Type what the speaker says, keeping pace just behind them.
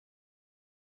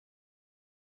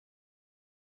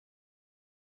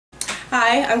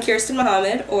Hi, I'm Kirsten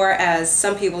Muhammad, or as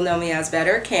some people know me as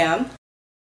better, Cam.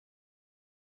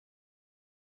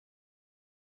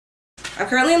 I'm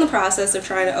currently in the process of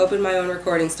trying to open my own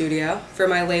recording studio for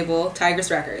my label, Tigress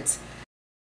Records.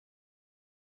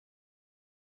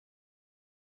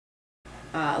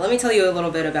 Let me tell you a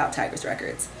little bit about Tigress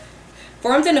Records.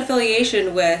 Formed in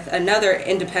affiliation with another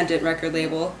independent record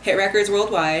label, Hit Records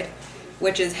Worldwide,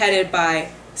 which is headed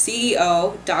by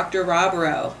CEO Dr. Rob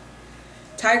Rowe.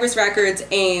 Tigress Records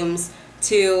aims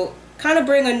to kind of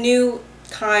bring a new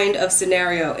kind of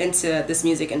scenario into this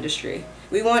music industry.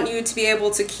 We want you to be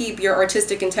able to keep your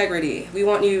artistic integrity. We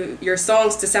want your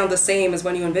songs to sound the same as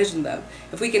when you envisioned them.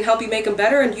 If we can help you make them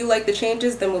better and you like the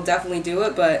changes, then we'll definitely do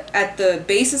it, but at the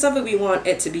basis of it, we want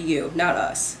it to be you, not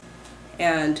us.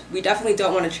 And we definitely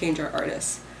don't want to change our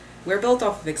artists. We're built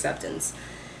off of acceptance,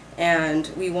 and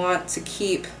we want to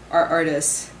keep our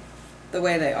artists the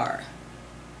way they are.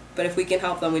 But if we can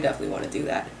help them, we definitely want to do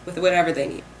that with whatever they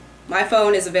need. My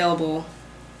phone is available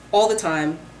all the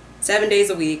time, 7 days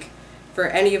a week, for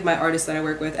any of my artists that I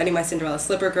work with, any of my Cinderella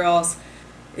Slipper girls.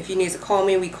 If you need to call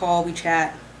me, we call, we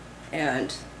chat,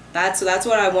 and that's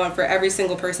what I want for every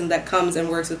single person that comes and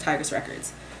works with Tigress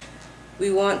Records. We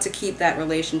want to keep that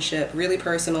relationship really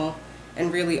personal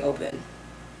and really open.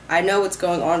 I know what's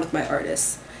going on with my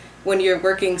artists. When you're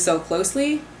working so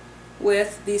closely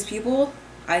with these people,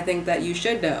 I think that you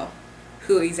should know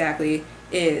who exactly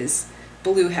is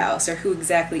Blue House, or who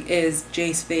exactly is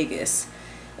Jace Vegas,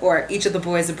 or each of the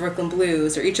boys of Brooklyn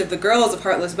Blues, or each of the girls of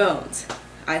Heartless Bones.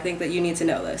 I think that you need to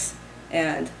know this.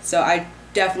 And so I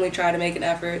definitely try to make an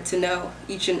effort to know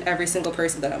each and every single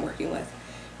person that I'm working with,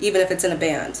 even if it's in a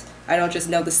band. I don't just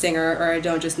know the singer, or I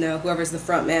don't just know whoever's the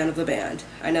front man of the band.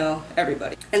 I know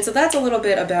everybody. And so that's a little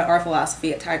bit about our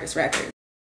philosophy at Tigress Records.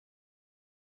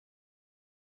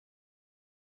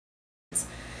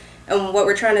 And what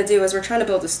we're trying to do is we're trying to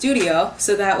build a studio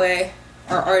so that way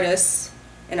our artists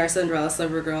and our Cinderella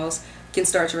Slipper girls can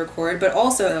start to record, but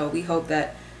also we hope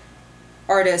that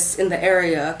artists in the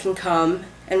area can come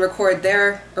and record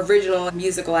their original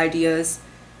musical ideas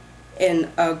in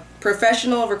a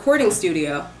professional recording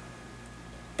studio,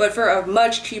 but for a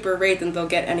much cheaper rate than they'll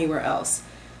get anywhere else.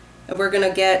 And we're going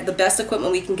to get the best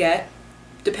equipment we can get,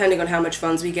 depending on how much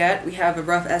funds we get. We have a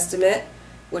rough estimate,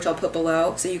 which I'll put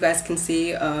below so you guys can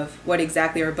see of what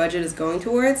exactly our budget is going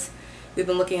towards. We've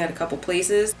been looking at a couple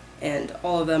places, and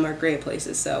all of them are great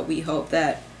places, so we hope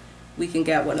that we can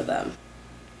get one of them.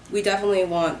 We definitely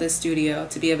want this studio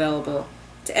to be available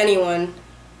to anyone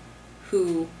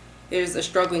who is a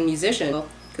struggling musician,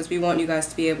 because we want you guys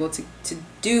to be able to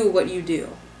do what you do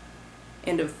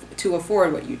and to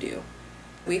afford what you do.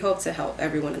 We hope to help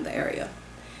everyone in the area.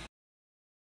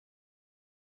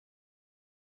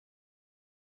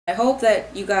 I hope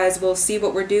that you guys will see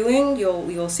what we're doing.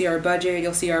 You'll see our budget,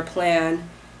 you'll see our plan,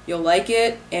 you'll like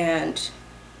it, and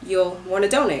you'll want to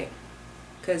donate,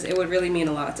 because it would really mean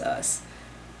a lot to us.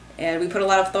 And we put a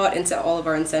lot of thought into all of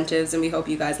our incentives, and we hope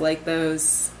you guys like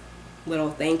those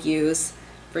little thank yous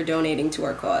for donating to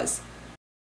our cause.